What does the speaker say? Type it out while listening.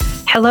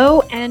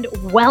Hello and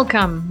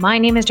welcome. My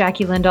name is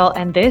Jackie Lindahl,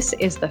 and this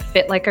is the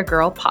Fit Like a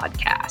Girl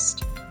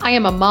podcast. I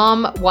am a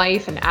mom,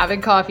 wife, an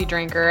avid coffee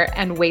drinker,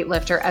 and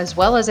weightlifter, as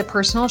well as a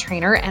personal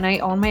trainer, and I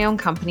own my own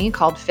company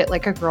called Fit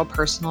Like a Girl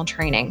Personal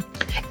Training.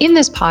 In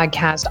this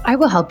podcast, I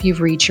will help you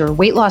reach your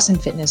weight loss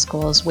and fitness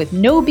goals with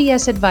no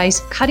BS advice,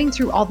 cutting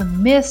through all the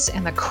myths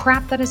and the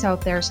crap that is out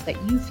there so that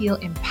you feel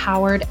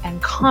empowered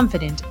and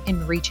confident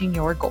in reaching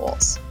your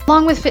goals.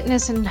 Along with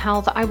fitness and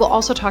health, I will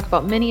also talk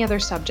about many other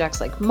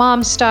subjects like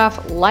mom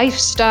stuff, life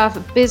stuff,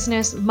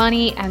 business,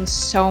 money, and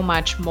so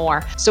much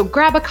more. So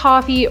grab a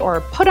coffee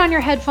or put on your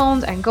headphones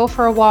and go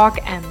for a walk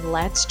and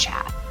let's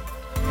chat.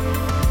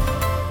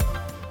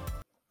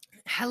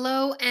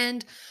 Hello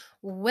and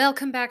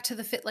welcome back to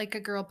the Fit Like a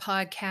Girl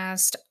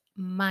podcast.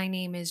 My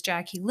name is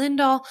Jackie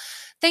Lindahl.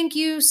 Thank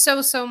you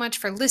so much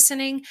for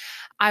listening.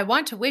 I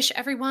want to wish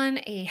everyone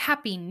a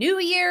happy new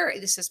year.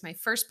 This is my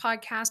first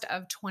podcast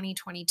of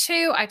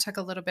 2022. I took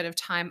a little bit of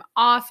time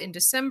off in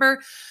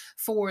December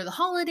for the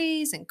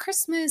holidays and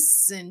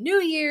Christmas and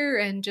New Year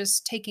and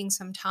just taking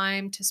some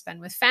time to spend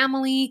with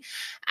family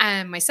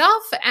and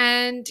myself.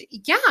 And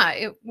yeah,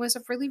 it was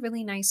a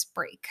really nice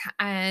break.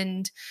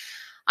 And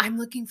I'm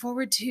looking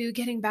forward to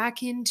getting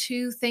back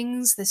into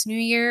things this new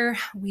year.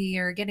 We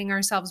are getting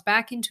ourselves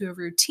back into a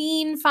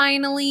routine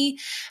finally,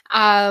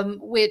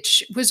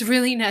 which was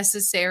really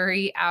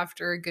necessary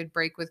after a good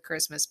break with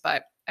Christmas.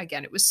 But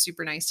again, it was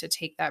super nice to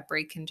take that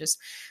break and just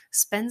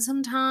spend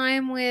some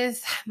time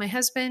with my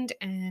husband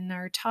and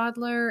our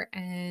toddler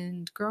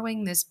and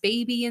growing this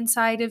baby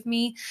inside of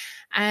me.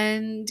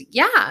 And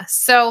yeah,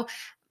 so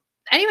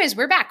anyways,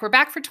 we're back. We're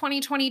back for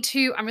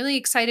 2022. I'm really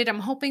excited. I'm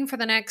hoping for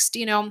the next,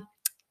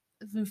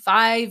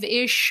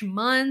 5-ish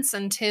months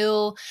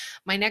until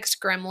my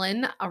next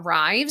gremlin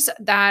arrives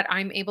that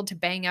I'm able to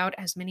bang out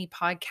as many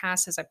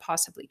podcasts as I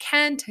possibly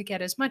can to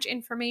get as much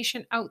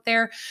information out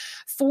there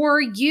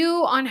for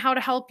you on how to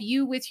help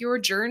you with your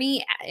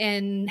journey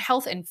in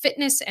health and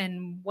fitness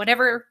and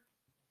whatever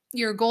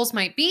your goals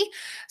might be.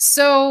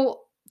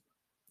 So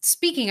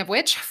speaking of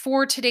which,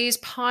 for today's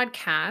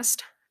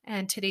podcast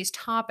and today's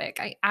topic,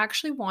 I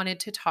actually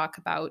wanted to talk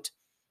about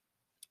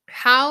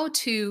how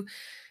to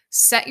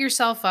set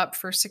yourself up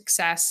for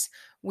success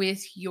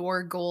with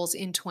your goals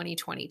in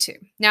 2022.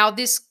 Now,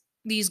 these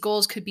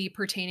goals could be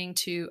pertaining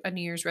to a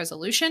New Year's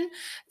resolution.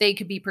 They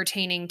could be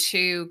pertaining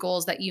to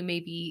goals that you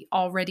maybe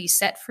already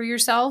set for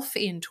yourself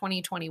in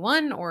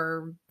 2021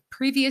 or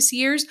previous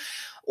years.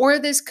 Or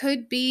this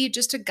could be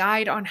just a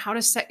guide on how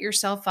to set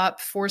yourself up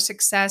for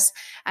success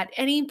at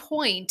any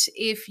point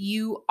if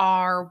you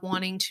are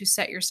wanting to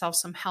set yourself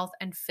some health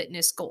and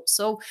fitness goals.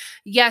 So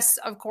yes,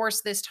 of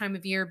course, this time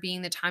of year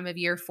being the time of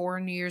year for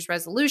New Year's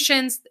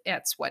resolutions,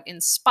 that's what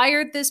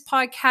inspired this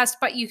podcast,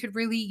 but you could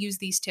really use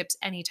these tips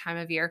any time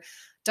of year.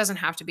 Doesn't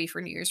have to be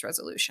for New Year's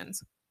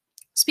resolutions.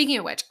 Speaking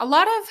of which,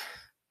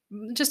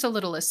 just a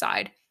little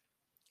aside,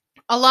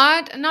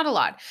 not a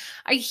lot.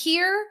 I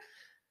hear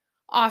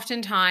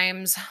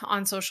oftentimes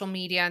on social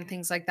media and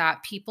things like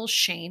that, people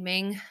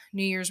shaming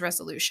New Year's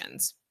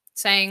resolutions,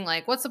 saying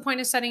like, what's the point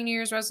of setting New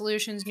Year's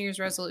resolutions? New Year's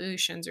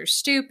resolutions are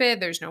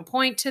stupid. There's no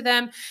point to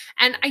them.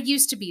 And I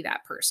used to be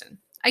that person.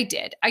 I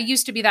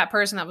used to be that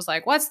person that was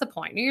like, what's the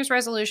point? New Year's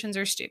resolutions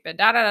are stupid,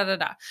 da, da, da, da,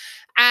 da.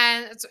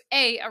 And it's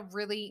a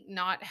really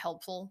not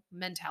helpful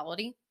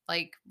mentality.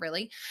 Like,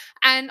 really.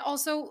 And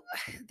also,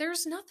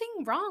 there's nothing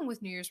wrong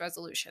with New Year's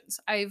resolutions.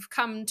 I've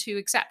come to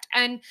accept.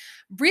 And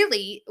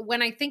really,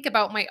 when I think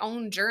about my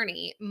own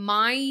journey,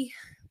 my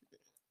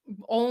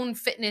own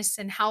fitness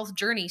and health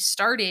journey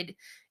started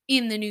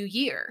in the new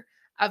year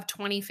of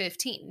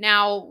 2015.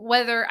 Now,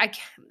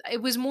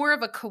 it was more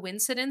of a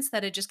coincidence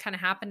that it just kind of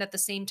happened at the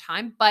same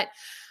time, but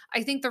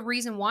I think the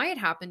reason why it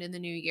happened in the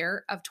new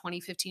year of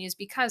 2015 is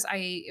because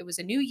it was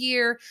a new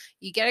year.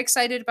 You get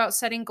excited about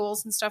setting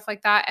goals and stuff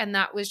like that, and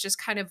that was just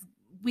kind of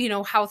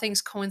how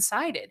things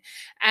coincided.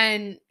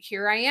 And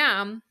here I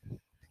am,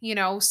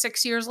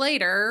 6 years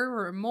later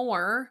or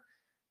more.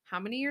 How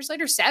many years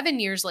later? 7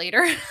 years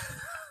later.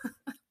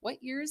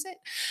 What year is it?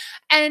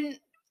 And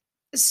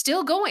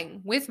still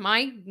going with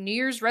my New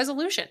Year's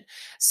resolution.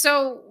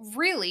 So,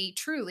 really,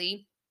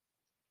 truly,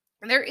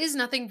 there is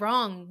nothing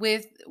wrong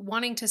with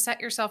wanting to set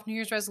yourself New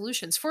Year's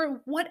resolutions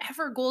for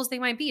whatever goals they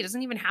might be. It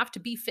doesn't even have to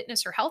be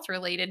fitness or health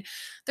related.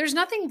 There's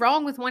nothing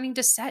wrong with wanting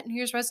to set New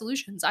Year's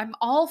resolutions. I'm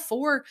all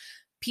for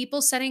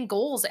people setting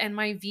goals, and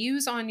my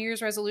views on New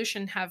Year's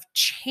resolution have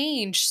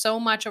changed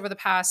so much over the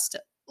past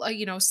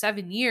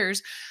 7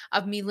 years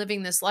of me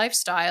living this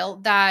lifestyle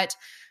that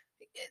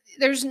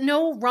there's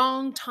no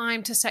wrong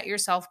time to set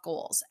yourself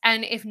goals.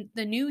 And if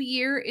the new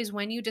year is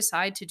when you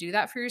decide to do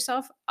that for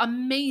yourself,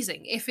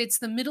 amazing. If it's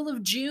the middle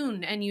of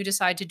June and you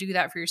decide to do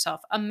that for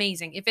yourself,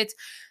 amazing. If it's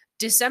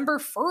December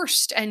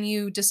 1st and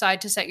you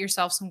decide to set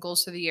yourself some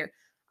goals for the year,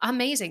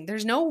 amazing.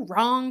 There's no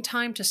wrong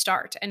time to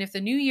start. And if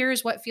the new year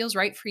is what feels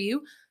right for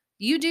you,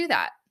 you do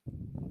that.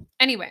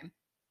 Anyway,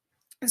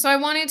 so I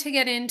wanted to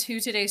get into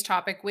today's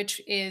topic,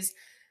 which is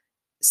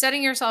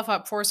setting yourself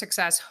up for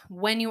success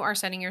when you are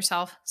setting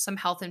yourself some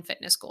health and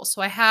fitness goals.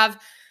 So I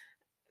have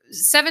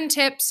 7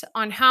 tips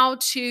on how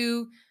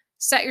to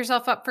set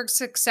yourself up for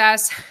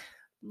success.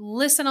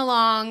 Listen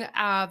along.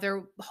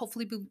 There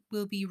hopefully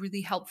will be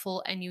really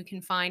helpful, and you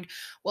can find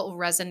what will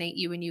resonate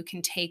you, and you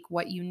can take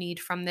what you need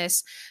from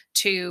this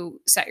to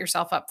set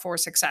yourself up for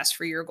success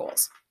for your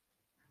goals.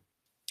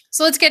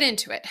 So let's get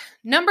into it.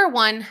 Number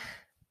one,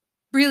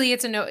 really,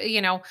 it's a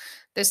no,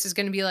 this is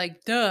going to be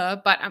like, duh,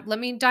 but let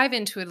me dive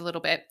into it a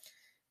little bit.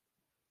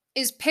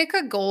 Is pick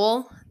a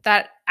goal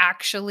that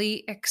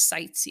actually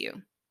excites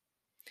you.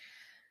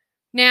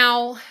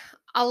 Now,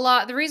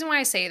 the reason why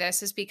I say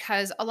this is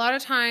because a lot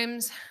of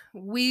times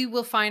we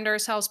will find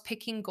ourselves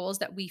picking goals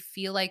that we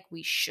feel like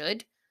we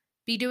should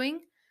be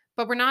doing,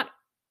 but we're not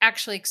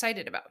actually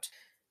excited about.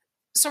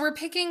 So we're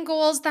picking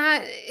goals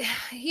that,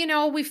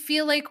 we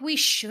feel like we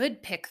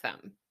should pick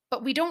them,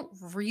 but we don't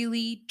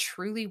really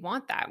truly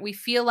want that. We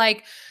feel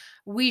like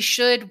we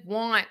should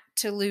want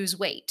to lose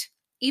weight,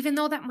 even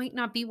though that might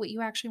not be what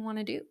you actually want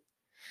to do.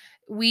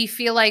 We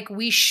feel like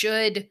we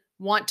should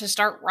want to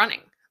start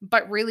running,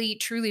 but really,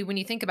 truly, when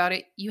you think about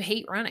it, you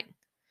hate running.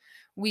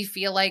 We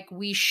feel like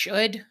we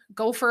should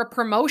go for a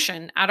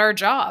promotion at our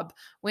job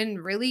when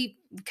really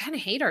we kind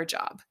of hate our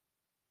job.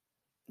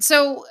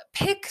 So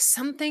pick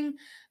something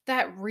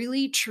that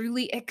really,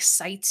 truly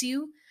excites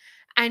you,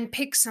 and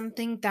pick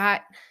something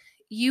that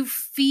you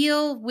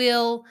feel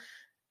will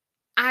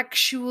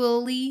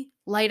actually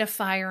light a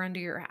fire under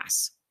your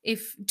ass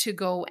if to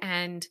go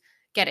and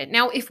get it.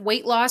 Now, if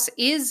weight loss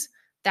is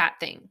that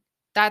thing,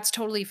 that's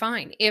totally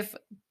fine. If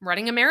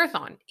running a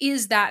marathon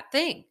is that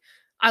thing,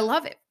 I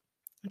love it.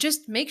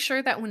 Just make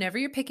sure that whenever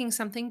you're picking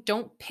something,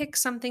 don't pick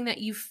something that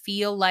you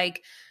feel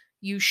like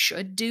you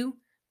should do.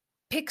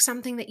 Pick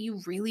something that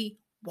you really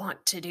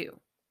want to do.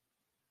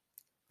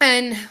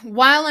 And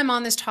while I'm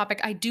on this topic,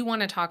 I do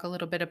want to talk a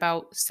little bit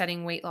about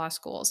setting weight loss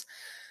goals,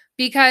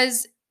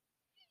 because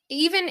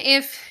even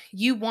if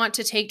you want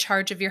to take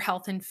charge of your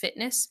health and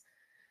fitness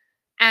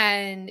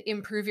and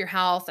improve your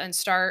health and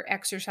start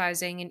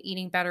exercising and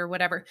eating better,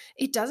 whatever,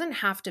 it doesn't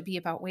have to be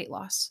about weight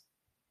loss.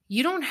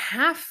 You don't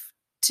have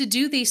to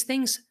do these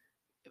things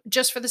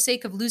just for the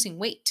sake of losing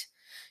weight.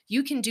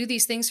 You can do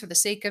these things for the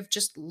sake of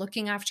just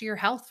looking after your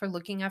health, for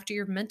looking after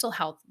your mental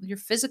health, your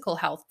physical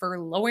health, for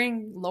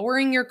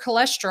lowering your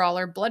cholesterol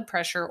or blood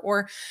pressure,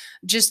 or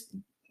just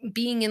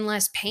being in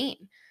less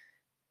pain.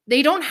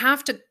 They don't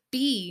have to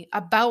be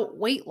about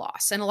weight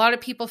loss. And a lot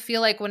of people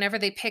feel like whenever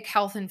they pick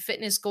health and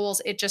fitness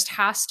goals, it just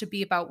has to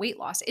be about weight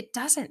loss. It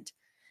doesn't.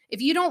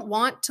 If you don't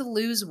want to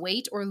lose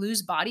weight or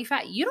lose body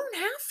fat, you don't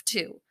have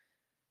to.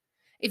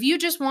 If you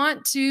just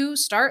want to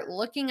start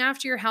looking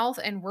after your health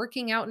and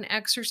working out and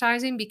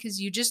exercising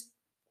because you just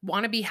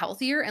want to be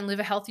healthier and live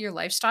a healthier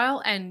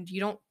lifestyle and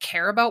you don't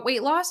care about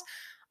weight loss,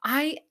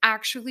 I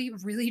actually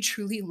really,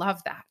 truly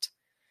love that.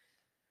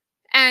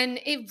 And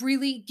it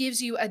really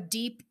gives you a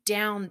deep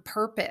down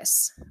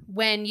purpose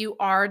when you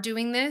are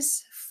doing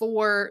this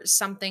for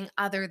something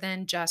other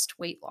than just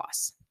weight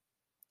loss.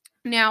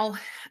 Now,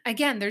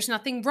 again, there's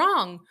nothing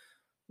wrong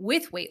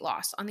with weight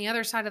loss. On the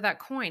other side of that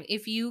coin,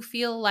 if you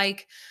feel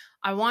like,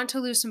 I want to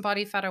lose some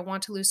body fat, I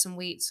want to lose some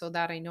weight so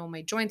that I know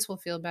my joints will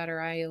feel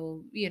better,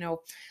 I'll,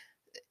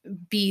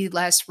 be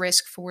less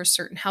risk for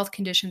certain health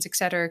conditions, et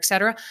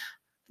cetera,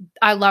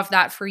 I love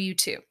that for you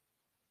too.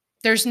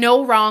 There's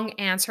no wrong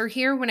answer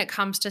here when it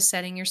comes to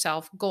setting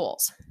yourself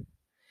goals.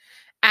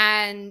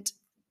 And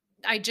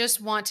I just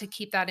want to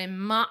keep that in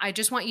mind. I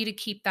just want you to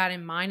keep that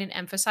in mind and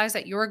emphasize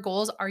that your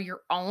goals are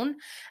your own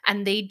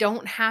and they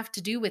don't have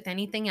to do with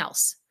anything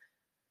else.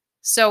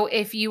 So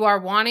if you are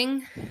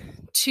wanting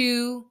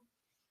to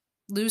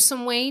lose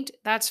some weight,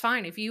 that's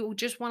fine. If you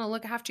just want to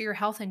look after your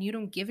health and you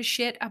don't give a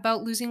shit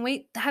about losing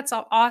weight, that's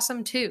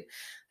awesome too.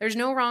 There's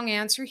no wrong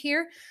answer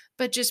here,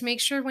 but just make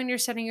sure when you're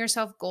setting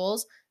yourself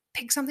goals,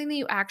 pick something that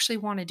you actually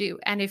want to do.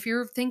 And if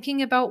you're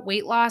thinking about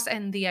weight loss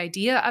and the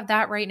idea of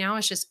that right now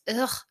is just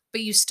but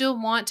you still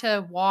want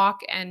to walk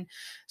and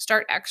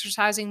start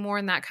exercising more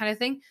and that kind of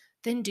thing,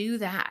 then do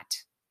that.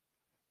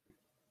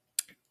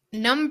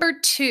 Number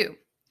 2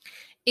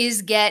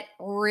 is get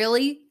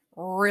really,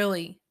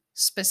 really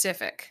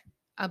specific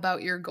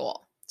about your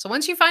goal. So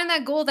once you find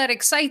that goal that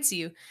excites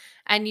you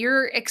and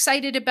you're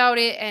excited about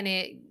it and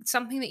it's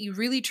something that you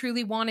really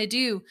truly want to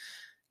do,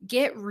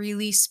 get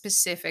really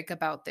specific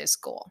about this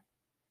goal.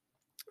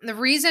 The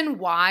reason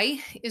why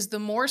is the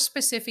more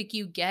specific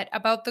you get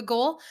about the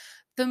goal,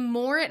 the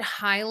more it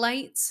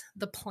highlights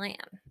the plan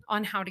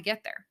on how to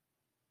get there.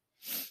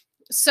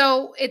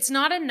 So it's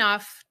not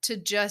enough to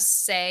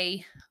just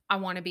say, I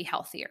want to be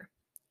healthier.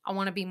 I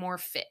want to be more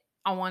fit.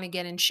 I want to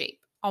get in shape.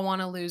 I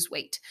want to lose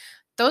weight.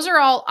 Those are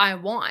all I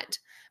want,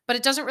 but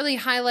it doesn't really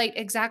highlight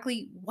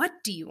exactly what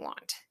do you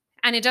want.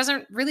 And it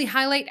doesn't really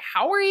highlight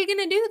how are you going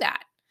to do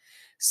that.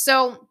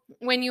 So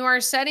when you are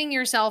setting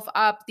yourself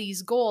up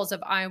these goals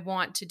of I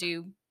want to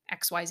do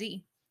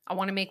XYZ, I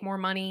want to make more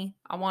money,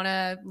 I want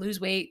to lose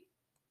weight,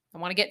 I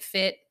want to get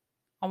fit,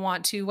 I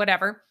want to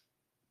whatever,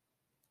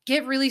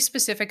 get really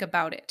specific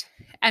about it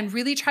and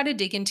really try to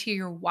dig into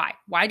your why.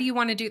 Why do you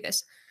want to do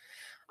this?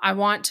 I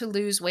want to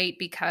lose weight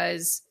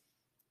because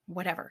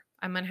whatever.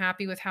 I'm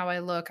unhappy with how I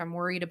look. I'm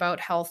worried about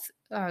health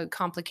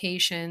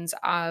complications,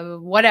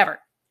 whatever.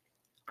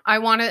 I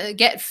want to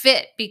get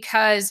fit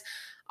because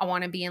I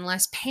want to be in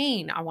less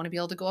pain. I want to be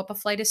able to go up a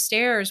flight of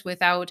stairs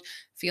without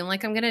feeling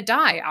like I'm going to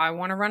die. I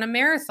want to run a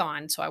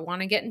marathon, so I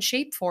want to get in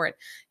shape for it.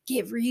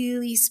 Get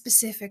really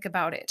specific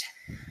about it.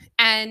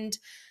 And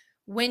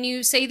when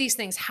you say these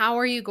things, how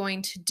are you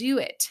going to do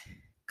it?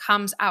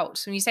 Comes out.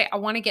 So when you say, I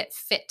want to get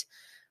fit,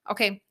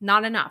 okay,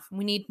 not enough.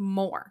 We need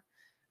more.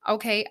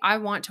 Okay, I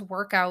want to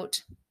work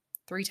out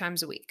 3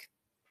 times a week.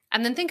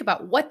 And then think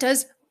about, what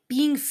does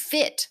being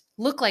fit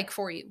look like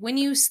for you? When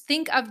you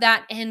think of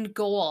that end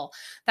goal,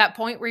 that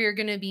point where you're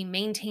going to be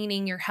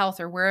maintaining your health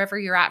or wherever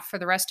you're at for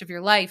the rest of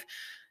your life,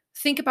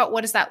 think about,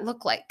 what does that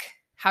look like?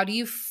 How do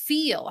you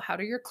feel? How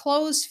do your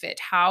clothes fit?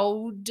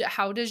 How do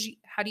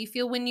you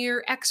feel when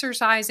you're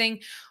exercising?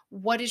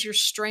 What does your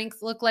strength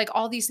look like?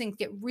 All these things,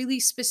 get really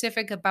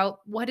specific about,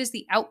 what does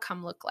the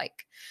outcome look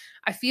like?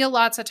 I feel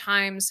lots of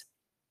times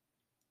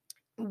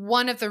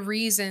one of the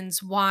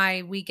reasons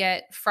why we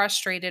get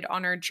frustrated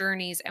on our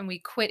journeys and we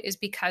quit is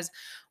because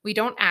we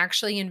don't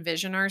actually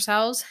envision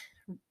ourselves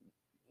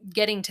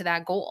getting to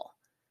that goal.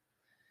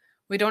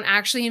 We don't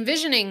actually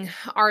envisioning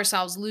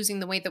ourselves losing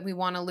the weight that we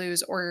want to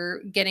lose,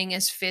 or getting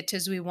as fit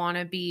as we want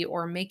to be,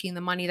 or making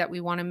the money that we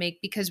want to make,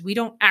 because we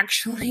don't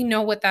actually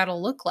know what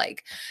that'll look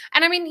like.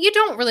 And I mean, you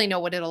don't really know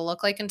what it'll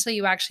look like until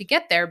you actually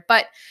get there.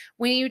 But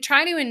when you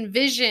try to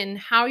envision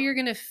how you're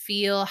going to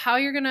feel, how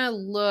you're going to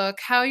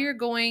look, how you're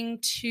going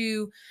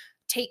to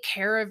take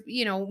care of,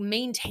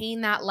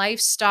 maintain that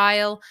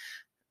lifestyle,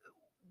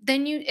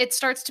 then it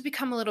starts to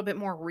become a little bit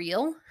more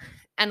real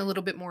and a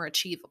little bit more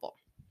achievable.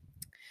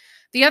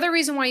 The other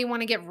reason why you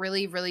want to get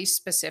really, really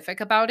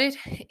specific about it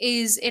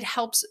is it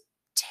helps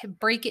to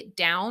break it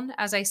down,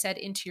 as I said,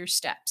 into your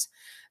steps.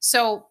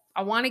 So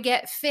I want to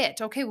get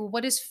fit. Okay, well,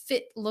 what does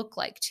fit look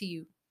like to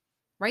you?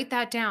 Write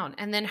that down.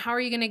 And then how are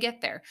you going to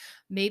get there?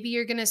 Maybe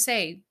you're going to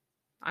say,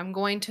 I'm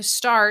going to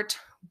start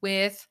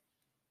with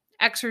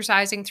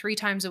exercising 3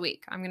 times a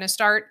week. I'm going to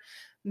start,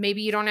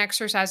 maybe you don't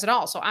exercise at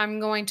all. So I'm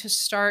going to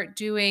start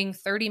doing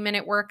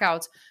 30-minute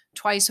workouts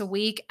twice a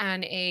week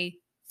and a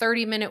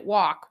 30-minute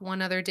walk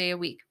one other day a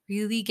week.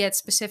 Really get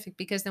specific,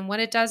 because then what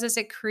it does is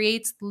it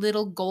creates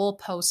little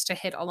goalposts to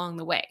hit along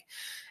the way.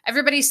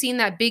 Everybody's seen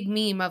that big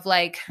meme of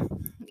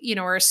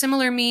or a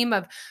similar meme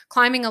of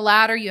climbing a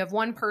ladder. You have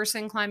one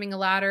person climbing a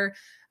ladder,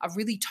 a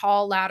really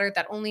tall ladder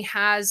that only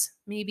has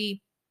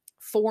maybe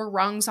 4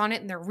 rungs on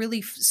it, and they're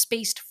really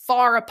spaced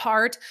far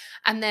apart.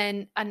 And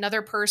then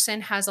another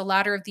person has a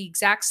ladder of the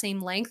exact same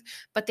length,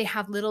 but they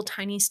have little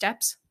tiny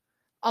steps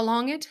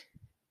along it.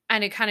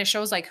 And it kind of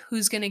shows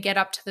who's going to get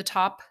up to the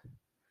top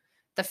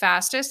the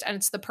fastest. And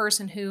it's the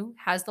person who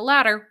has the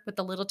ladder with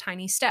the little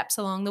tiny steps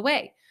along the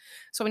way.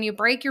 So when you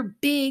break your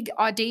big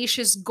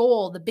audacious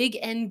goal, the big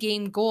end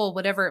game goal,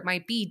 whatever it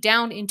might be,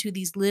 down into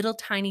these little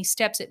tiny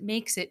steps, it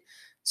makes it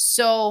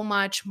so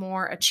much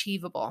more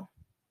achievable.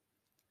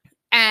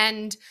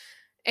 And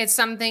it's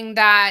something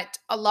that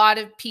a lot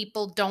of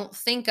people don't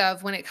think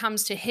of when it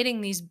comes to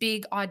hitting these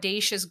big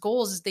audacious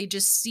goals, is they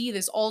just see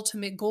this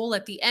ultimate goal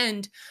at the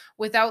end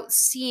without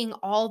seeing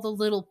all the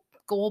little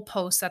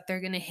goalposts that they're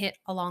going to hit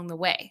along the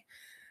way.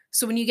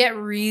 So when you get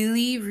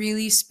really,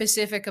 really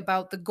specific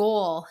about the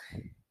goal,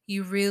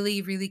 you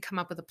really, really come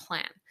up with a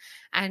plan.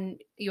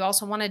 And you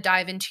also want to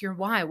dive into your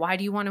why. Why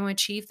do you want to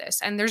achieve this?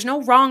 And there's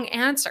no wrong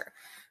answer.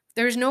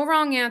 There's no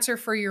wrong answer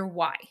for your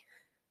why.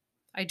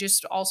 I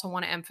just also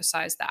want to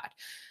emphasize that,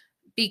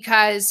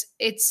 because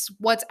it's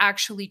what's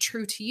actually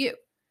true to you.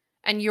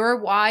 And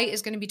your why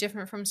is going to be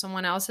different from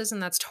someone else's,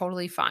 and that's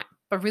totally fine.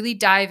 But really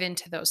dive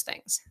into those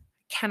things.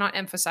 I cannot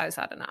emphasize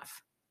that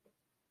enough.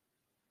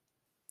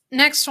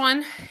 Next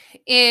one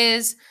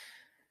is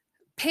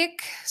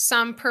pick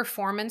some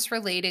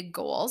performance-related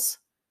goals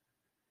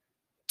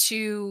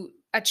to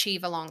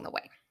achieve along the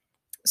way.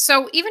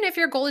 So even if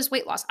your goal is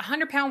weight loss,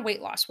 100-pound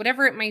weight loss,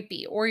 whatever it might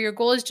be, or your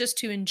goal is just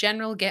to, in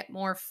general, get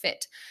more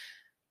fit,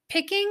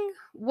 picking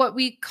what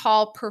we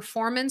call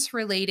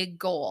performance-related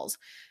goals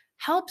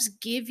helps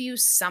give you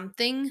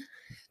something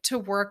to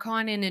work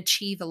on and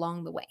achieve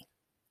along the way.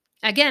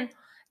 Again,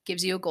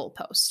 gives you a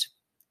goalpost.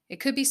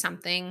 It could be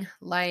something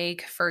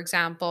like, for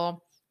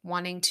example,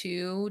 wanting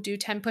to do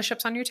 10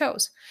 push-ups on your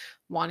toes,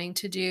 wanting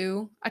to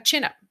do a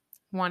chin-up,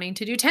 wanting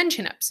to do 10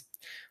 chin-ups,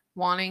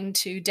 wanting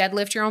to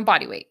deadlift your own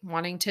body weight,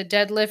 wanting to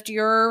deadlift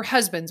your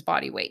husband's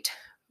body weight,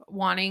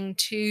 wanting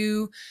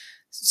to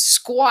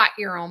squat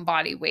your own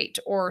body weight,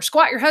 or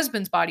squat your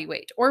husband's body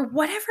weight, or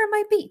whatever it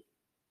might be.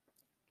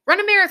 Run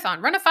a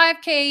marathon, run a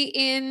 5K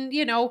in,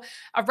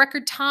 a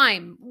record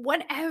time,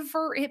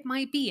 whatever it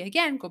might be.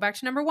 Again, go back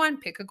to number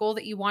 1, pick a goal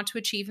that you want to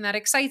achieve and that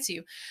excites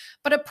you.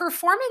 But a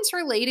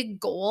performance-related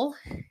goal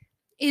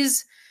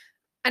is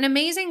an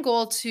amazing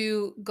goal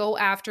to go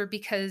after,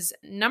 because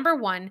number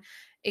 1,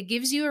 it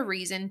gives you a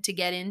reason to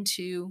get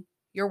into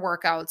your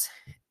workouts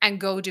and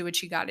go do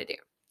what you got to do.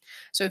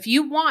 So if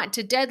you want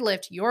to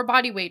deadlift your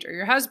body weight or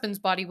your husband's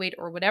body weight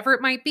or whatever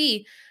it might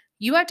be,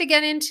 you have to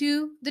get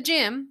into the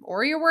gym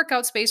or your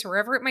workout space, or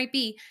wherever it might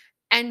be,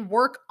 and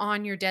work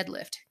on your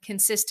deadlift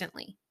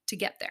consistently to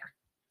get there.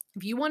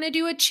 If you want to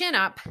do a chin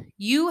up,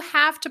 you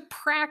have to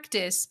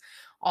practice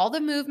all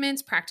the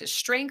movements, practice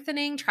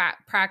strengthening,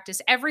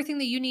 practice everything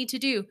that you need to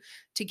do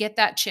to get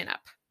that chin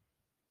up.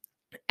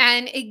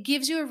 And it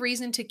gives you a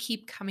reason to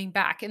keep coming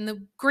back. And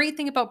the great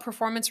thing about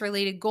performance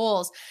related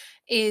goals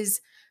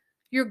is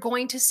you're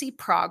going to see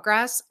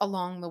progress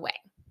along the way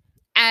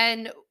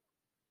and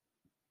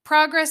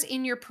progress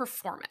in your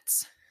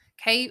performance.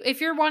 Okay. If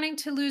you're wanting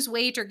to lose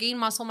weight or gain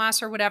muscle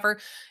mass or whatever,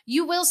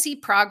 you will see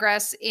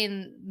progress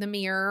in the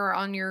mirror or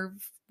on your,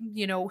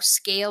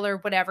 scale or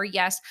whatever.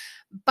 Yes.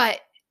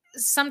 But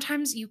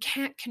sometimes you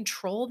can't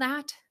control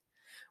that.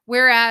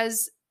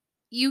 Whereas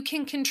you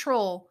can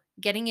control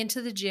getting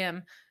into the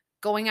gym,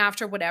 going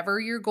after whatever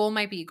your goal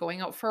might be,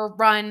 going out for a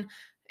run,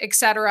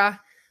 etc.,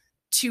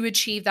 to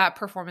achieve that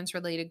performance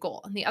related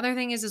goal. And the other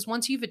thing is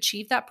once you've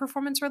achieved that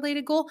performance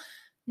related goal,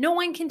 no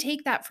one can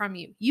take that from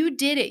you. You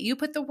did it. You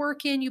put the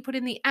work in, you put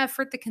in the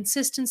effort, the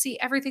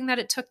consistency, everything that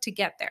it took to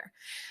get there.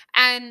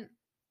 And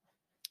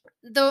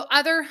the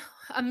other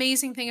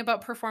amazing thing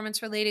about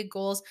performance related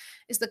goals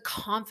is the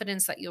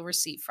confidence that you'll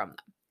receive from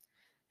them.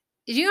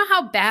 Do you know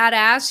how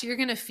badass you're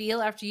going to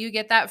feel after you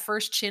get that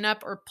first chin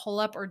up or pull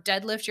up or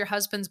deadlift your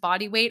husband's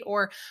body weight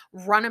or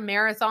run a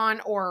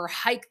marathon or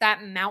hike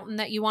that mountain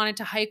that you wanted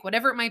to hike,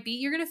 whatever it might be?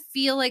 You're going to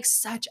feel like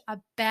such a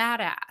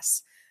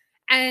badass.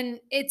 And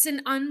it's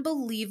an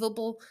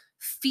unbelievable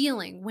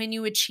feeling when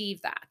you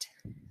achieve that.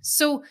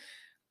 So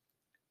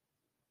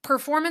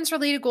performance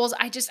related goals,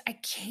 I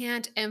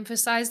can't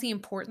emphasize the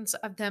importance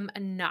of them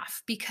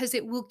enough because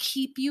it will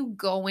keep you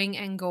going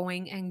and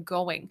going and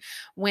going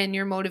when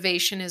your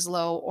motivation is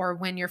low or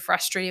when you're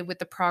frustrated with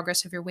the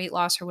progress of your weight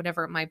loss or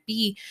whatever it might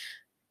be.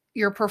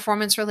 Your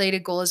performance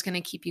related goal is going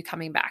to keep you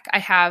coming back. I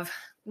have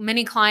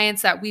many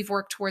clients that we've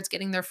worked towards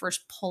getting their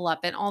first pull up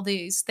and all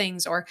these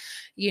things, or,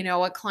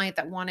 a client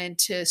that wanted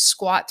to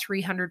squat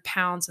 300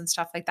 pounds and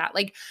stuff like that.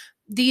 Like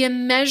the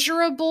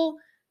immeasurable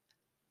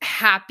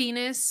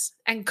happiness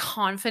and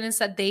confidence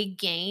that they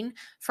gain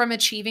from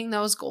achieving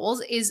those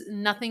goals is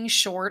nothing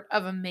short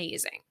of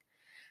amazing.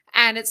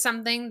 And it's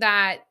something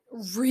that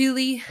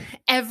really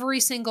every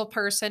single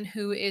person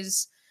who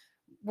is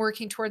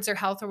working towards their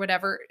health or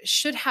whatever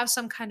should have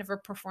some kind of a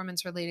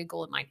performance related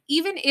goal in mind.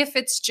 Even if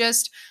it's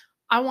just,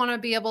 I want to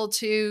be able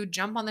to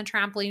jump on the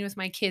trampoline with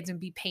my kids and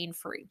be pain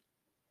free.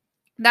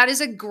 That is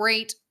a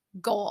great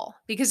goal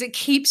because it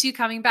keeps you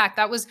coming back.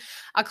 That was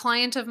a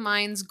client of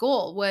mine's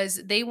goal,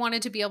 was they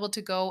wanted to be able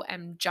to go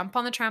and jump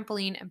on the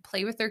trampoline and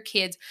play with their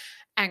kids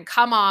and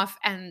come off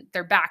and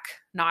their back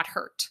not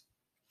hurt.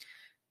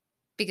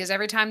 Because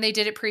every time they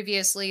did it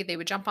previously, they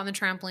would jump on the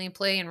trampoline,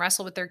 play and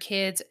wrestle with their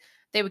kids.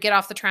 They would get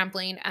off the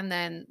trampoline and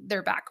then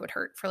their back would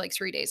hurt for like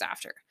 3 days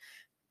after.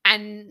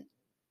 And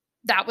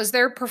that was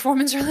their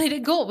performance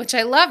related goal, which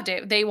I loved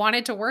it. They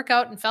wanted to work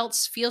out and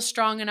feel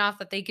strong enough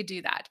that they could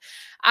do that.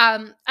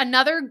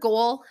 Another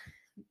goal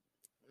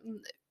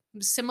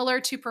similar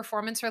to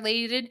performance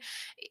related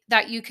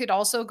that you could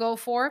also go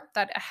for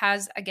that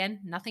has, again,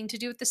 nothing to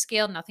do with the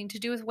scale, nothing to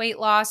do with weight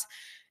loss,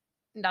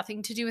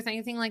 nothing to do with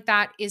anything like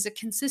that, is a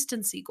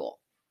consistency goal.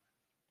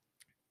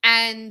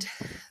 And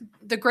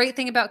the great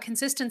thing about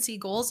consistency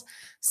goals,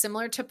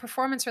 similar to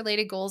performance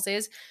related goals,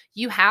 is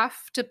you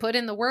have to put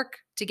in the work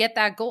to get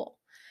that goal.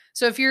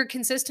 So if your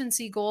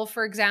consistency goal,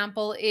 for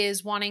example,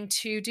 is wanting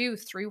to do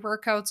 3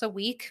 workouts a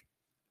week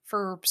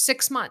for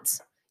 6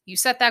 months, you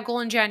set that goal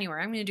in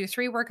January. I'm going to do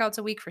 3 workouts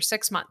a week for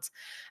 6 months.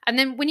 And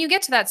then when you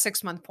get to that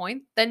 6-month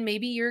point, then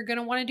maybe you're going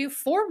to want to do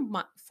 4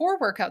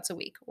 workouts a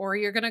week, or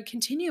you're going to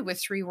continue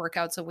with 3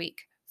 workouts a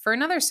week for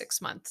another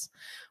 6 months,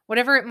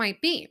 whatever it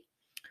might be.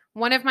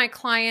 One of my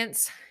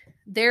clients,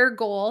 their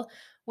goal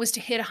was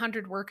to hit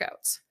 100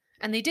 workouts.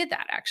 And they did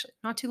that actually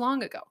not too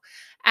long ago.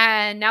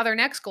 And now their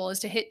next goal is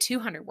to hit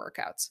 200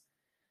 workouts.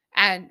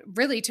 And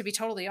really, to be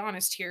totally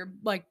honest here,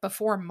 like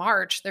before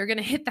March, they're going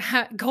to hit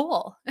that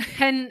goal.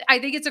 And I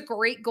think it's a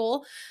great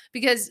goal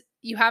because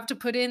you have to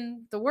put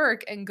in the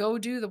work and go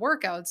do the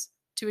workouts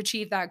to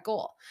achieve that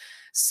goal.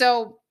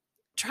 So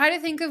try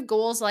to think of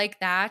goals like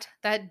that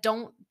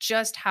don't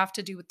just have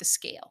to do with the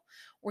scale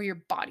or your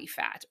body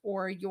fat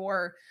or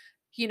your,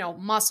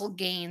 muscle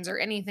gains or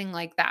anything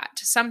like that.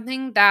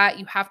 Something that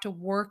you have to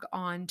work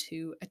on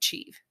to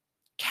achieve.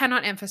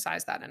 Cannot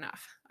emphasize that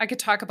enough. I could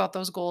talk about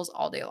those goals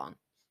all day long.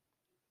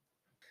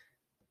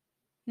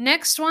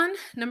 Next one,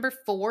 number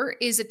 4,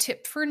 is a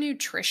tip for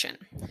nutrition.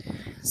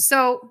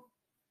 So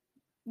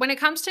when it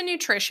comes to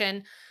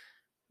nutrition,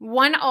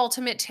 one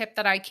ultimate tip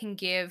that I can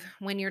give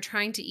when you're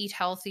trying to eat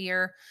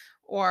healthier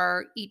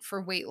or eat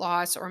for weight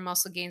loss or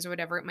muscle gains or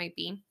whatever it might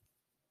be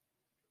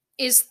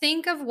is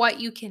think of what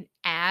you can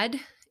add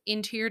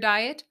into your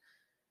diet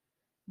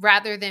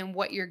rather than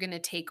what you're going to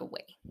take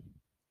away.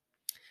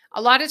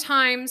 A lot of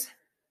times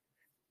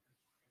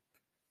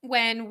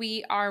when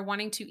we are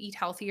wanting to eat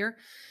healthier,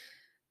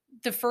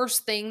 the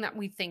first thing that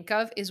we think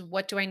of is,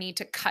 what do I need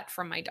to cut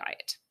from my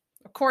diet?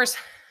 Of course,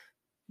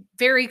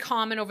 very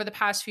common over the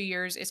past few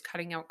years is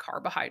cutting out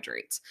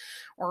carbohydrates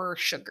or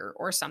sugar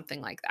or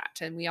something like that.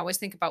 And we always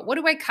think about, what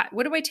do I cut?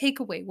 What do I take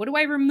away? What do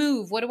I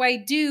remove? What do I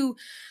do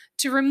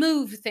to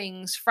remove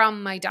things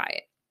from my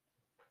diet?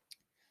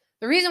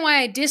 The reason why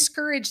I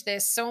discourage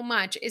this so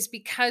much is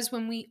because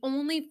when we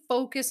only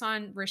focus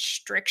on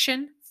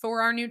restriction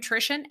for our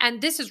nutrition,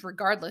 and this is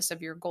regardless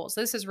of your goals,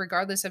 this is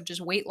regardless of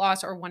just weight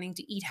loss or wanting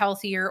to eat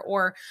healthier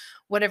or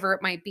whatever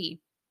it might be,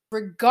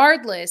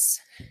 regardless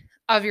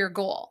of your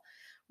goal,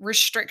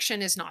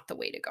 restriction is not the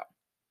way to go.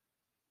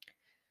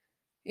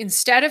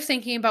 Instead of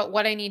thinking about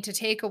what I need to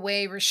take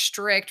away,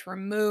 restrict,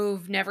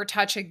 remove, never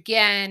touch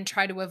again,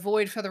 try to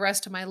avoid for the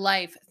rest of my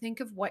life, think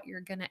of what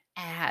you're going to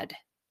add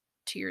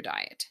to your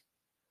diet.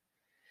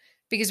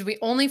 Because if we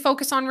only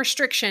focus on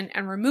restriction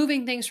and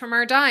removing things from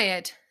our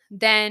diet,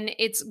 then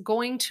it's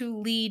going to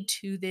lead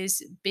to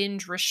this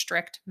binge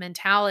restrict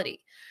mentality,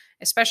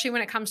 especially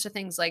when it comes to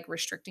things like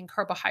restricting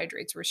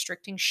carbohydrates,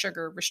 restricting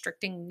sugar,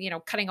 restricting,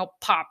 cutting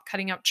out pop,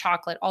 cutting out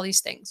chocolate, all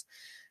these things.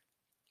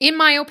 In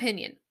my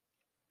opinion,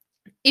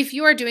 if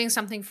you are doing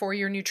something for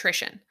your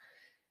nutrition,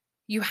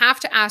 you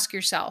have to ask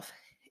yourself,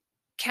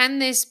 can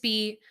this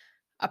be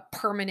a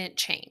permanent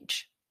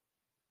change?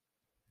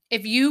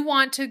 If you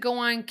want to go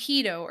on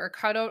keto or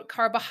cut out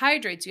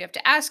carbohydrates, you have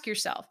to ask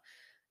yourself,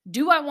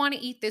 do I want to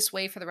eat this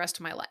way for the rest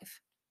of my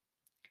life?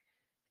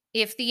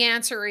 If the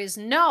answer is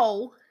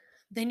no,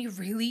 then you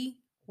really,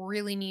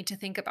 really need to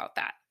think about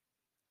that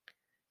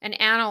and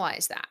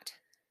analyze that.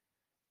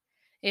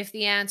 If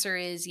the answer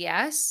is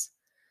yes,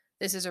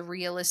 this is a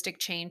realistic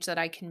change that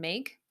I can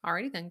make,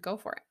 alrighty, then go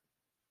for it.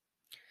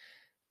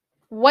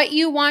 What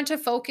you want to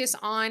focus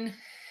on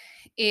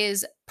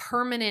is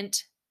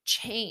permanent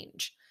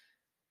change.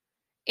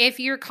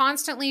 If you're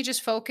constantly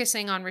just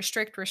focusing on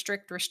restrict,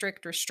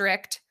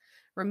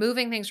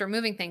 removing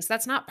things,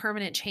 that's not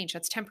permanent change.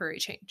 That's temporary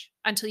change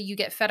until you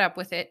get fed up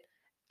with it.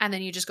 And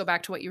then you just go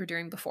back to what you were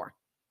doing before.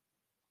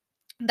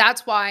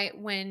 That's why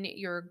when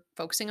you're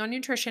focusing on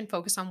nutrition,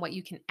 focus on what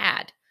you can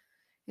add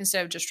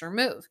instead of just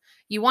remove.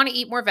 You want to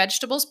eat more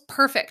vegetables?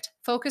 Perfect.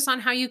 Focus on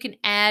how you can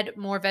add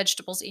more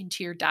vegetables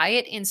into your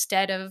diet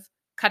instead of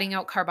cutting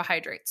out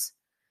carbohydrates.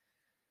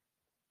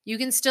 You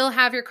can still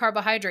have your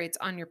carbohydrates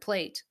on your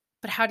plate,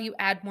 but how do you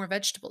add more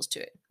vegetables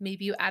to it?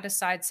 Maybe you add a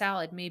side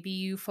salad. Maybe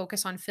you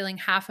focus on filling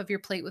half of your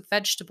plate with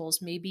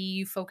vegetables. Maybe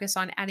you focus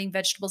on adding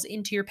vegetables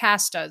into your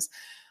pastas.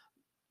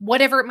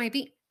 Whatever it might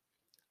be.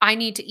 I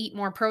need to eat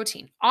more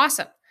protein.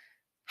 Awesome.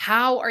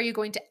 How are you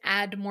going to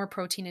add more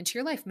protein into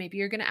your life? Maybe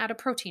you're going to add a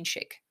protein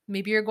shake.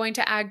 Maybe you're going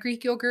to add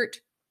Greek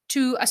yogurt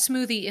to a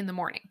smoothie in the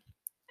morning.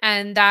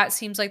 And that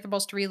seems like the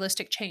most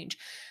realistic change.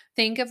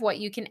 Think of what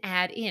you can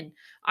add in.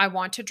 I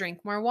want to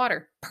drink more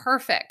water.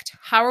 Perfect.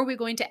 How are we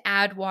going to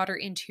add water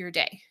into your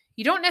day?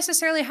 You don't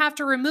necessarily have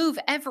to remove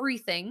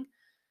everything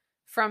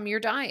from your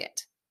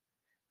diet.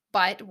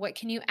 But what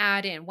can you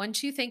add in?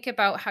 Once you think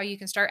about how you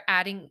can start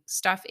adding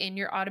stuff in,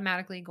 you're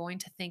automatically going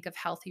to think of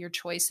healthier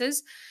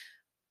choices.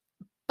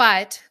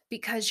 But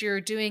because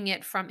you're doing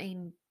it from a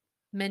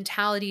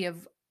mentality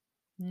of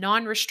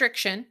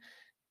non-restriction,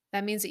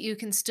 that means that you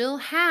can still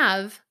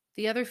have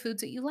the other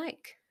foods that you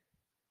like.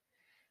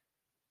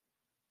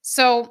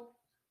 So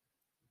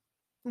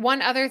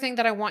one other thing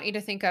that I want you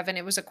to think of, and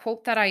it was a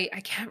quote that I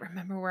can't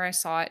remember where I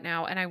saw it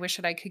now, and I wish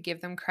that I could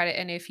give them credit.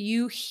 And if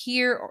you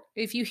hear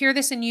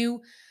this and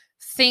you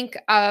think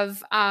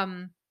of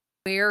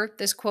where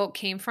this quote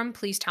came from,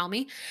 please tell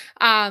me.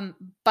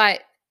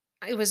 But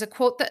it was a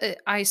quote that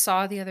I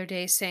saw the other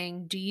day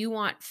saying, do you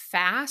want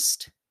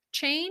fast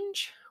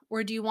change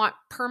or do you want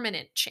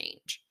permanent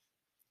change?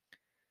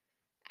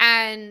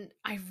 And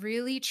I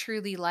really,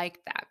 truly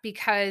like that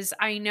because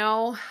I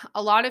know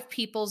a lot of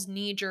people's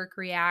knee-jerk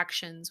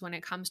reactions when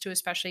it comes to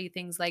especially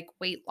things like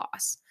weight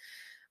loss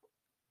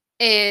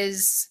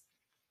is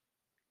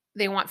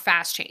they want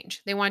fast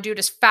change. They want to do it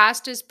as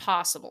fast as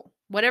possible.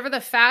 Whatever the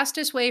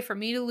fastest way for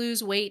me to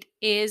lose weight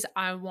is,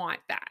 I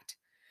want that.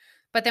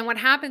 But then what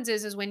happens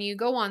is when you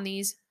go on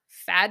these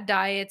fad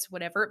diets,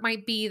 whatever it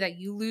might be that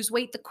you lose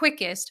weight the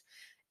quickest,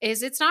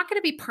 is it's not going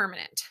to be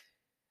permanent.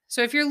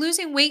 So if you're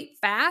losing weight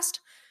fast,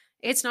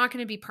 it's not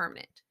going to be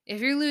permanent.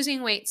 If you're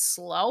losing weight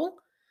slow,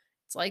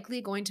 it's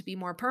likely going to be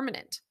more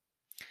permanent.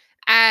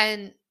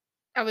 And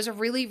that was a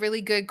really,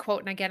 really good quote.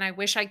 And again, I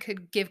wish I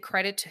could give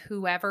credit to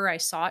whoever I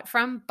saw it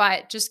from,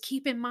 but just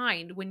keep in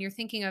mind when you're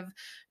thinking of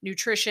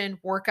nutrition,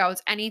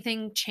 workouts,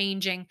 anything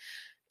changing,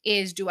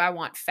 is do I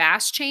want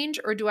fast change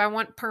or do I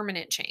want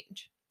permanent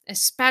change?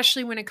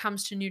 Especially when it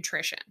comes to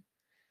nutrition.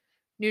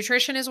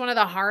 Nutrition is one of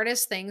the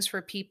hardest things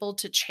for people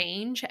to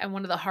change and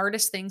one of the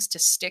hardest things to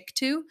stick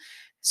to.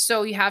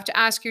 So you have to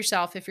ask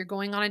yourself, if you're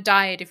going on a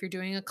diet, if you're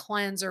doing a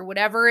cleanse or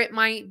whatever it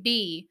might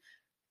be,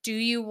 do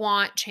you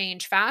want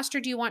change fast or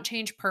do you want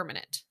change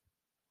permanent?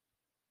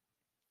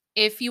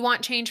 If you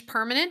want change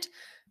permanent,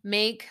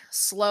 make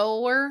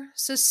slower,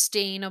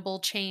 sustainable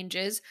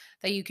changes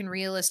that you can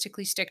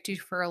realistically stick to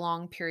for a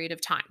long period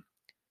of time.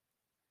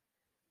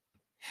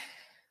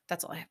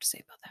 That's all I have to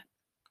say about that.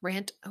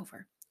 Rant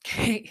over.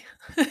 Okay.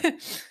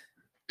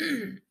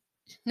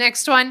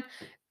 Next one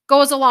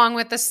goes along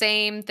with the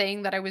same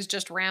thing that I was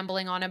just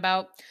rambling on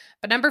about.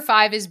 But number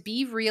 5 is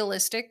be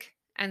realistic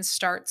and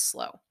start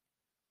slow.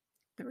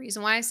 The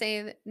reason why I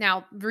say that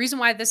now, the reason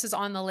why this is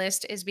on the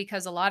list is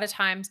because a lot of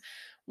times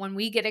when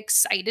we get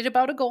excited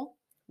about a goal,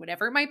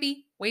 whatever it might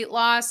be, weight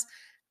loss,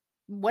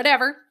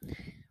 whatever,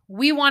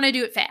 we want to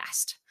do it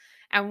fast.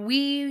 And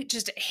we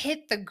just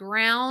hit the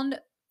ground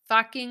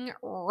fucking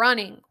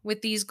running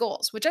with these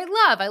goals, which I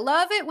love. I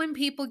love it when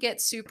people get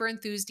super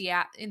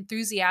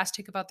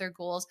enthusiastic about their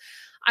goals.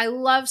 I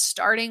love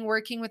starting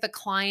working with a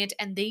client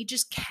and they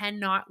just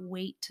cannot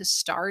wait to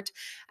start.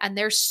 And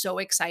they're so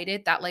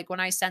excited that, like, when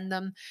I send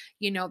them,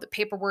 the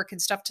paperwork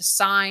and stuff to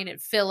sign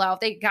and fill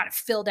out, they got it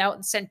filled out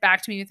and sent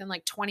back to me within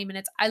like 20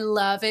 minutes. I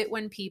love it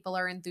when people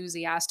are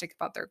enthusiastic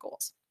about their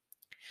goals.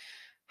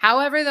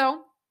 However,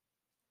 though,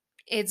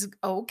 it's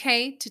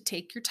okay to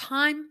take your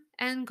time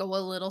and go a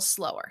little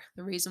slower.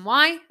 The reason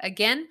why,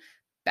 again,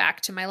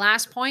 back to my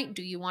last point,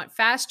 do you want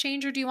fast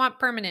change or do you want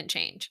permanent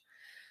change?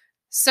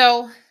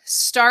 So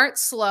start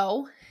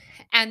slow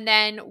and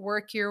then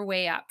work your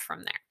way up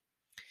from there.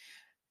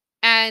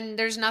 And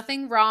there's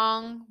nothing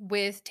wrong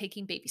with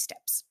taking baby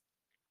steps.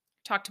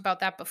 Talked about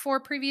that before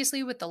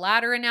previously with the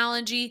ladder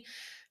analogy.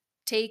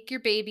 Take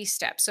your baby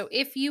steps. So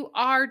if you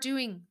are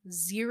doing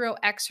zero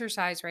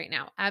exercise right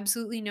now,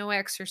 absolutely no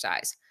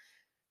exercise,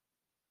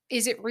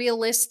 is it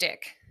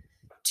realistic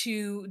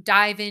to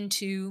dive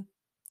into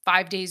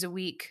 5 days a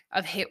week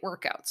of HIIT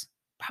workouts?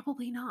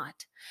 Probably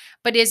not.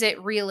 But is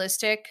it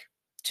realistic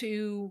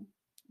to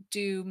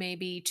do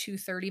maybe 2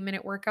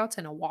 30-minute workouts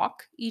and a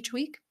walk each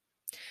week?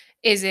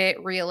 Is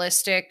it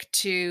realistic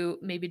to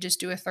maybe just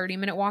do a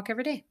 30-minute walk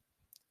every day?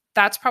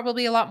 That's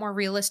probably a lot more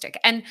realistic.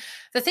 And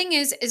the thing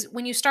is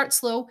when you start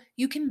slow,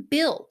 you can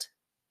build.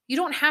 You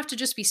don't have to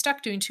just be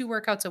stuck doing 2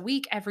 workouts a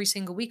week every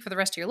single week for the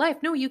rest of your life.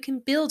 No, you can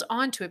build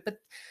onto it, but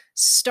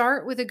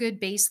start with a good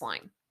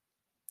baseline.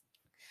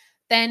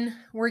 Then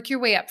work your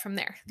way up from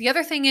there. The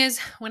other thing is,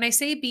 when I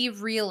say be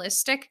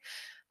realistic,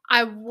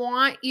 I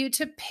want you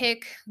to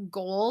pick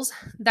goals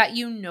that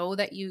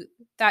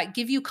that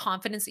give you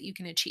confidence that you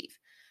can achieve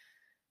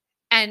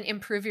and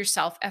improve your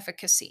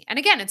self-efficacy. And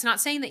again, it's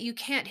not saying that you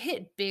can't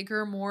hit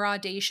bigger, more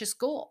audacious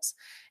goals.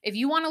 If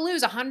you want to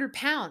lose 100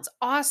 pounds,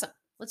 awesome.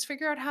 Let's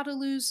figure out how to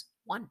lose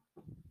 1.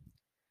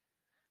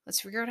 Let's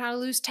figure out how to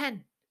lose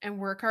 10 and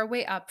work our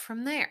way up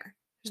from there.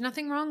 There's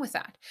nothing wrong with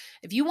that.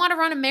 If you want to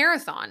run a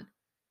marathon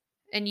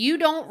and you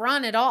don't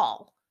run at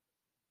all,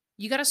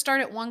 you got to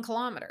start at 1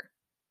 kilometer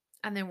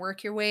and then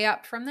work your way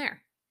up from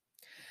there.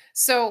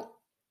 So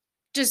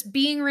just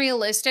being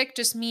realistic,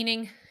 just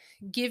meaning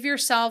give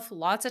yourself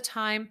lots of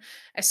time,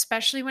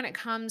 especially when it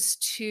comes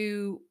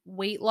to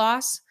weight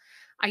loss.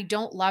 I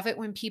don't love it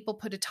when people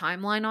put a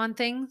timeline on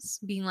things,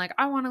 being like,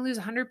 I want to lose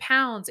 100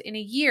 pounds in a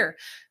year.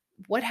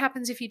 What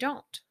happens if you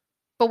don't?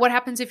 But what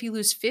happens if you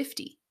lose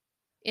 50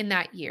 in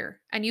that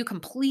year and you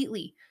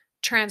completely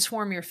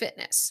transform your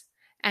fitness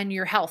and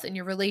your health and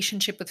your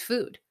relationship with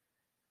food?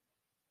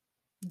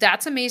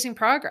 That's amazing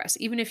progress,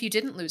 even if you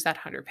didn't lose that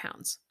 100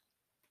 pounds.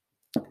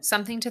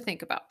 Something to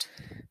think about.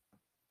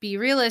 Be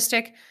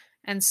realistic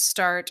and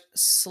start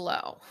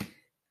slow.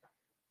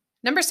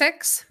 Number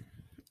 6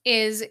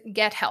 is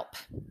get help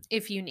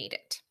if you need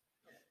it.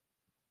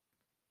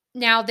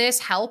 Now,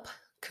 this help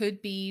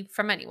could be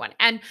from anyone.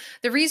 And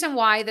the reason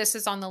why this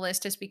is on the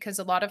list is because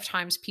a lot of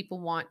times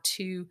people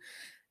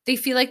they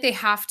feel like they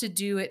have to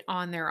do it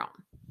on their own.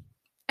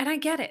 And I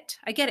get it.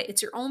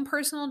 It's your own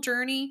personal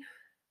journey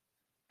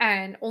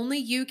and only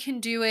you can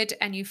do it.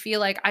 And you feel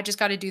like, I just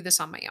got to do this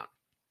on my own.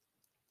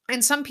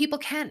 And some people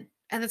can,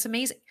 and that's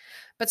amazing.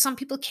 But some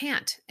people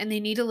can't, and they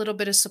need a little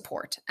bit of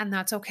support, and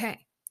that's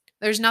okay.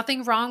 There's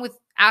nothing wrong with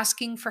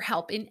asking for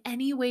help in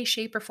any way,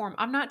 shape, or form.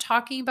 I'm not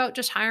talking about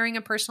just hiring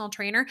a personal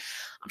trainer.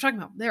 I'm talking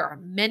about there are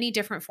many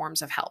different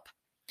forms of help.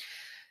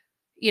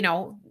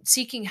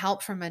 Seeking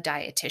help from a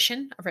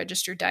dietitian, a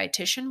registered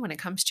dietitian when it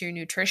comes to your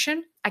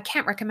nutrition, I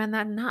can't recommend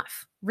that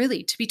enough.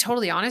 Really, to be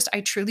totally honest,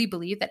 I truly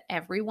believe that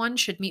everyone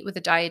should meet with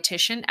a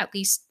dietitian at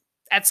least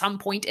at some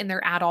point in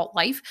their adult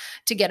life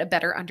to get a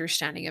better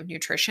understanding of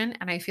nutrition.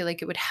 And I feel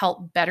like it would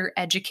help better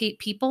educate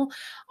people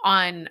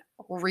on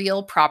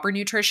real proper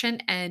nutrition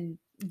and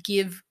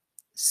give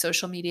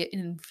social media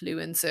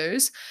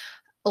influencers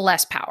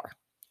less power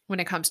when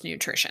it comes to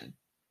nutrition.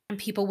 And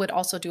people would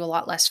also do a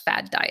lot less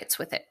fad diets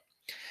with it.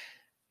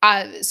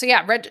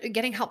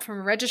 Getting help from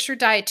a registered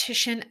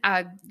dietitian,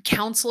 a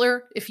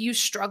counselor, if you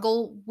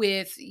struggle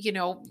with,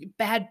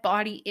 bad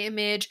body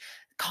image,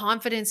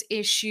 confidence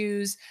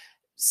issues,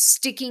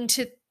 sticking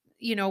to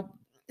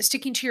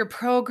your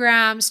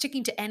program,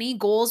 sticking to any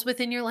goals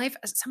within your life,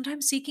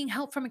 sometimes seeking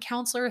help from a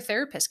counselor or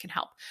therapist can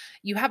help.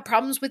 You have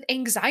problems with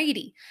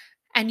anxiety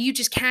and you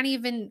just can't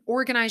even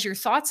organize your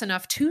thoughts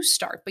enough to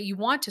start, but you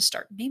want to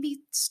start. Maybe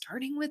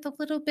starting with a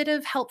little bit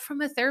of help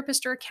from a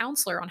therapist or a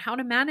counselor on how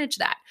to manage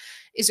that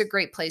is a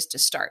great place to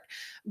start.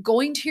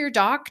 Going to your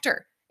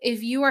doctor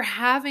If you are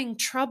having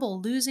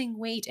trouble losing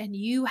weight and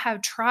you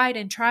have tried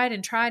and tried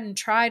and tried and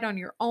tried on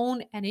your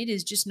own and it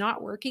is just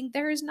not working,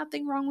 there is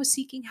nothing wrong with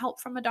seeking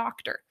help from a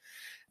doctor.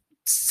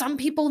 Some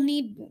people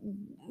need,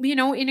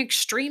 in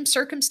extreme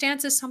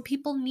circumstances, some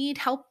people need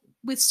help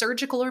with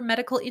surgical or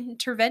medical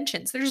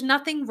interventions. There's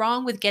nothing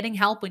wrong with getting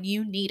help when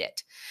you need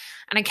it.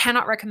 And I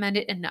cannot recommend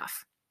it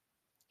enough.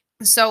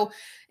 So,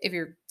 if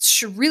you're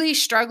really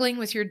struggling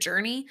with your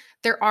journey,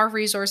 there are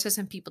resources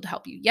and people to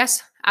help you.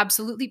 Yes,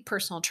 absolutely.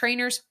 Personal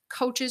trainers,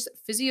 coaches,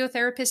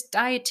 physiotherapists,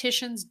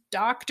 dietitians,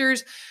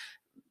 doctors,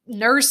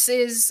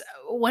 nurses,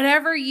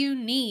 whatever you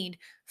need,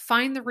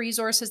 find the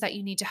resources that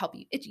you need to help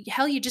you.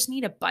 Hell, you just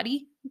need a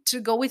buddy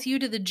to go with you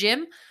to the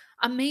gym.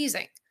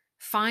 Amazing.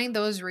 Find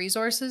those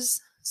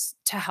resources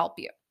to help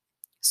you.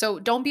 So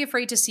don't be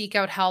afraid to seek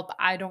out help.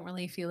 I don't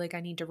really feel like I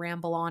need to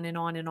ramble on and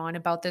on and on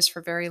about this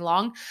for very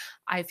long.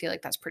 I feel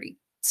like that's pretty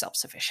self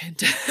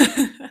sufficient.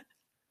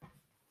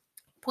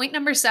 Point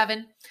number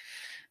 7,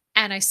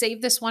 and I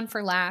saved this one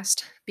for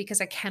last because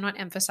I cannot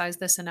emphasize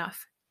this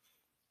enough.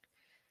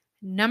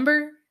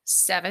 Number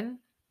 7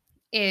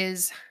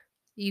 is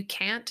you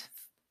can't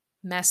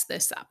mess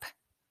this up.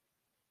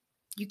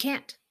 You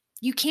can't.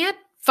 You can't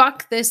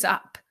fuck this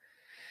up.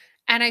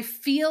 And I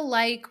feel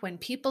like when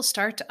people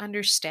start to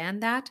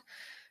understand that,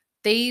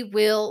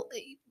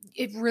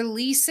 it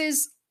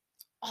releases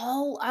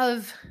all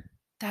of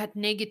that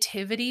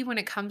negativity when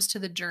it comes to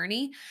the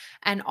journey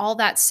and all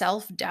that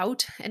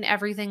self-doubt and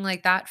everything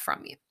like that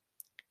from you.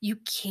 You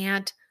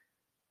can't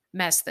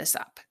mess this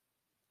up.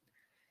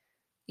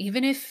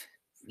 Even if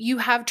you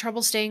have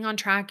trouble staying on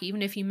track,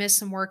 even if you miss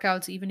some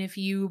workouts, even if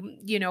you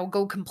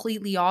go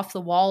completely off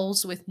the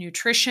walls with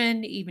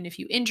nutrition, even if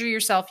you injure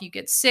yourself, you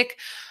get sick,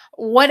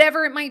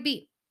 whatever it might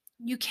be,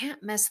 you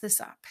can't mess this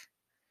up.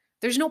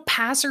 There's no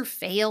pass or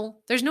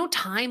fail. There's no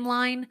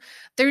timeline.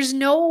 There's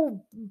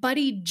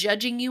nobody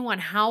judging you on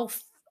how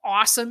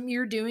awesome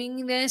you're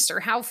doing this or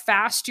how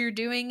fast you're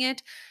doing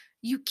it.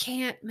 You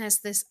can't mess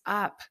this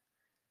up.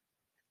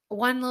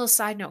 One little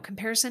side note,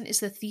 comparison is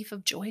the thief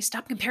of joy.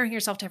 Stop comparing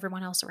yourself to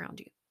everyone else around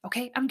you.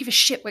 Okay? I don't give a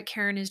shit what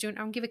Karen is doing.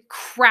 I don't give a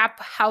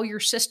crap how your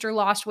sister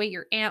lost weight,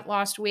 your aunt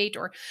lost weight,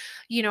 or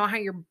how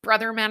your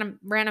brother ran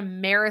a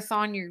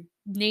marathon, your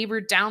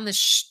neighbor down the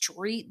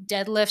street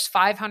deadlifts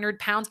 500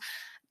 pounds.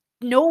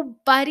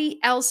 Nobody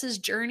else's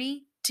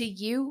journey to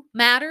you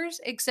matters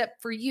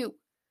except for you.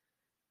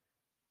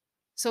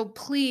 So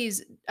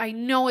please, I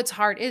know it's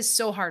hard. It is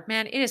so hard,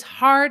 man. It is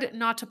hard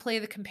not to play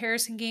the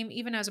comparison game,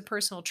 even as a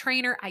personal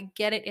trainer. I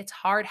get it. It's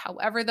hard.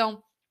 However,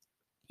 though,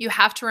 you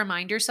have to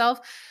remind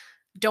yourself,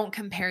 don't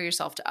compare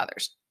yourself to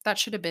others. That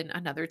should have been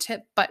another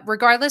tip. But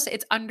regardless,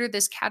 it's under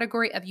this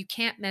category of you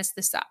can't mess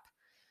this up.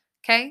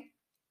 Okay?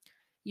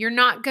 You're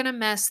not going to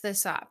mess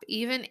this up.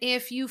 Even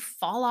if you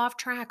fall off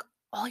track,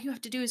 all you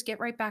have to do is get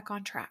right back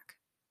on track.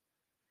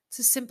 It's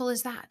as simple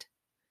as that.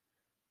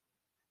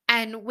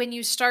 And when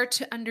you start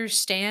to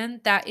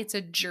understand that it's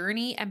a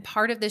journey and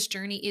part of this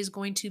journey is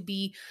going to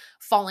be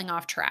falling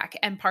off track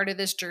and part of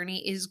this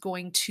journey is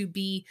going to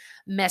be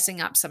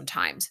messing up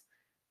sometimes,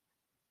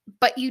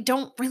 but you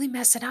don't really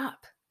mess it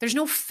up. There's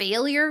no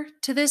failure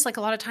to this. Like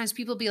a lot of times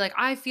people be like,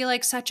 I feel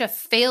like such a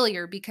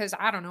failure because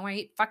I don't know, I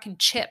ate fucking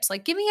chips.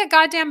 Like give me a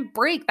goddamn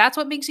break. That's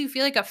what makes you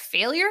feel like a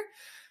failure?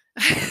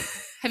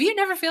 Have you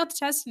never failed a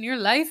test in your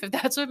life? If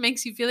that's what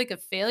makes you feel like a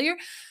failure,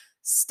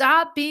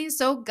 stop being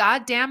so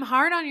goddamn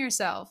hard on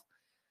yourself.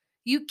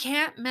 You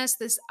can't mess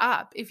this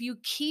up. If you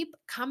keep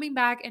coming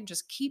back and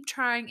just keep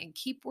trying and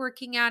keep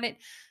working at it,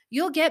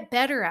 you'll get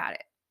better at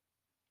it.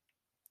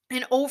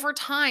 And over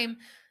time,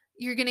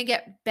 you're going to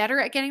get better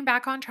at getting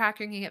back on track.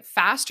 You're going to get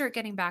faster at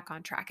getting back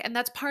on track. And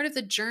that's part of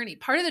the journey.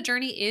 Part of the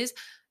journey is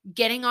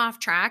getting off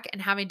track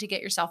and having to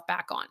get yourself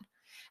back on.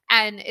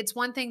 And it's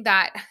one thing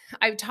that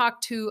I've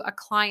talked to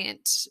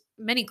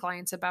many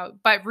clients about,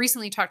 but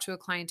recently talked to a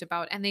client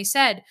about, and they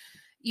said,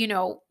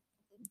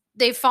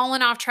 they've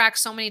fallen off track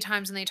so many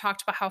times and they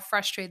talked about how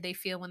frustrated they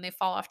feel when they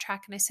fall off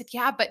track. And I said,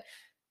 yeah, but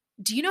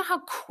do you know how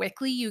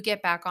quickly you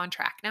get back on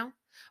track now?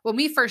 When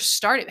we first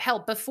started, hell,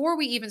 before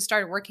we even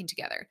started working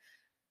together,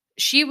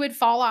 she would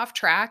fall off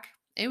track.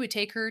 It would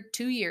take her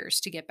 2 years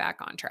to get back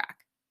on track.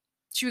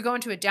 She would go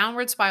into a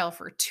downward spiral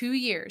for 2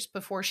 years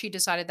before she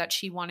decided that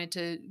she wanted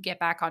to get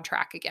back on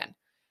track again.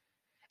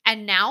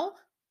 And now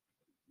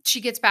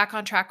she gets back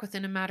on track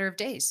within a matter of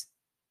days.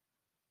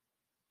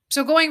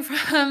 So going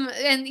from,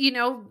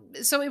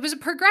 so it was a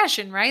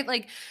progression, right?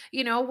 Like,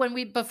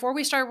 before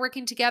we started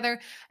working together,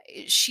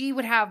 she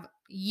would have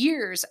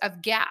years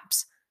of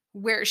gaps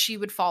where she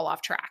would fall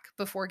off track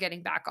before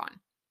getting back on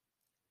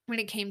when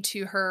it came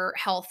to her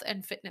health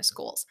and fitness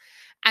goals.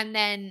 And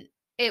then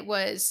it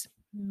was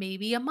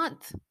maybe a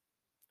month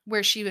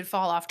where she would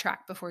fall off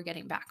track before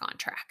getting back on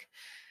track.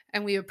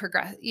 And we would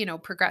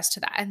progress to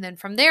that. And then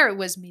from there, it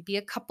was maybe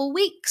a couple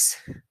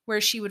weeks where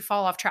she would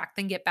fall off track,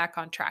 then get back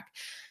on track.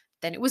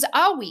 Then it was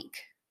a week.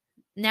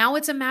 Now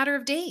it's a matter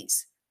of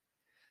days.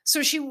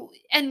 So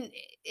and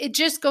it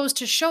just goes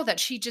to show that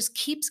she just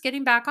keeps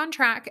getting back on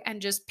track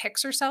and just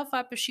picks herself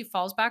up if she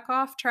falls back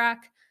off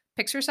track,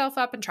 picks herself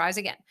up and tries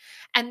again.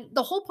 And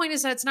the whole point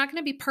is that it's not going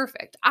to be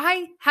perfect.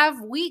 I have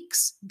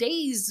weeks,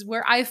 days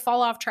where I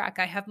fall off track.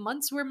 I have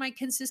months where my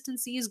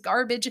consistency is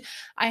garbage.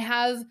 I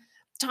have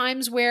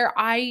times where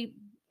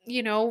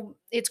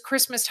it's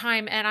Christmas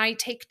time and I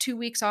take 2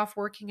 weeks off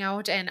working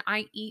out and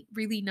I eat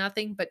really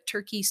nothing but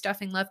turkey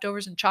stuffing,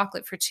 leftovers, and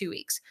chocolate for 2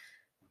 weeks.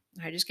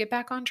 I just get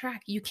back on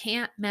track. You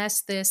can't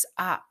mess this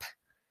up.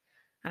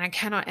 And I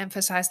cannot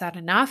emphasize that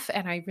enough.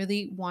 And I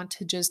really want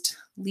to just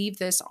leave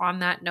this on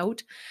that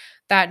note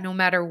that no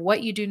matter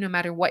what you do, no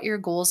matter what your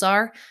goals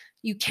are,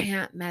 you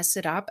can't mess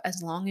it up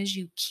as long as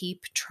you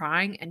keep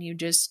trying and you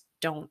just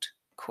don't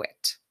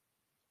quit.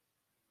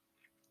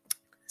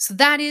 So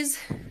that is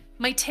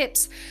my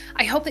tips.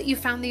 I hope that you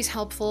found these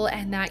helpful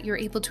and that you're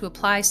able to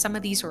apply some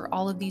of these or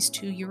all of these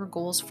to your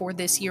goals for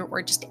this year,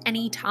 or just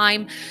any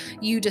time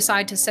you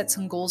decide to set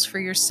some goals for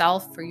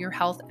yourself, for your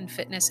health and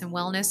fitness and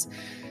wellness.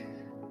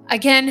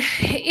 Again,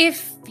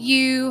 if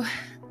you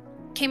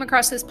came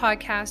across this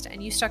podcast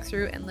and you stuck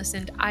through and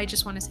listened, I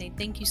just want to say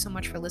thank you so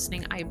much for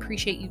listening. I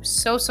appreciate you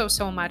so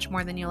much,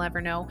 more than you'll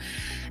ever know.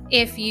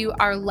 If you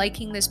are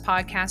liking this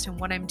podcast and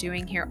what I'm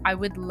doing here, I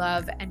would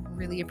love and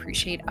really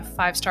appreciate a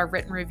 5-star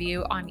written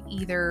review on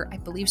either, I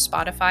believe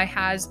Spotify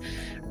has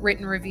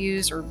written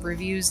reviews or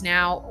reviews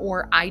now,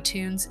 or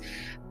iTunes.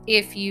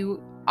 If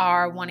you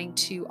are wanting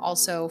to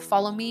also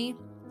follow me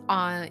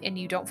and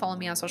you don't follow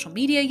me on social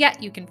media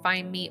yet, you can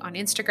find me on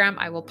Instagram.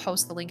 I will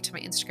post the link to my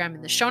Instagram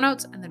in the show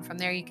notes. And then from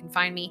there, you can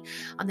find me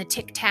on the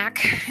TikTok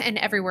and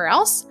everywhere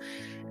else.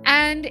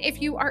 And if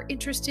you are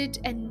interested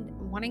in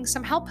wanting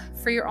some help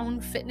for your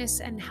own fitness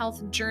and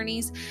health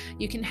journeys,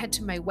 you can head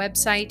to my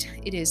website.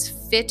 It is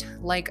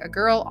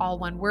fitlikeagirl, all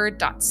one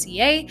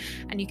word.ca.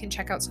 And you can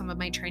check out some of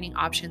my training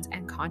options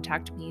and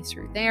contact me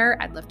through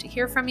there. I'd love to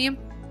hear from you.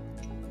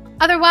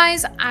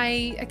 Otherwise,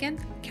 I, again,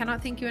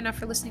 cannot thank you enough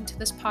for listening to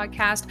this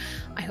podcast.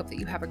 I hope that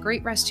you have a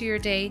great rest of your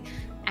day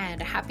and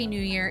a happy new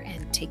year,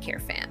 and take care,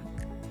 fam.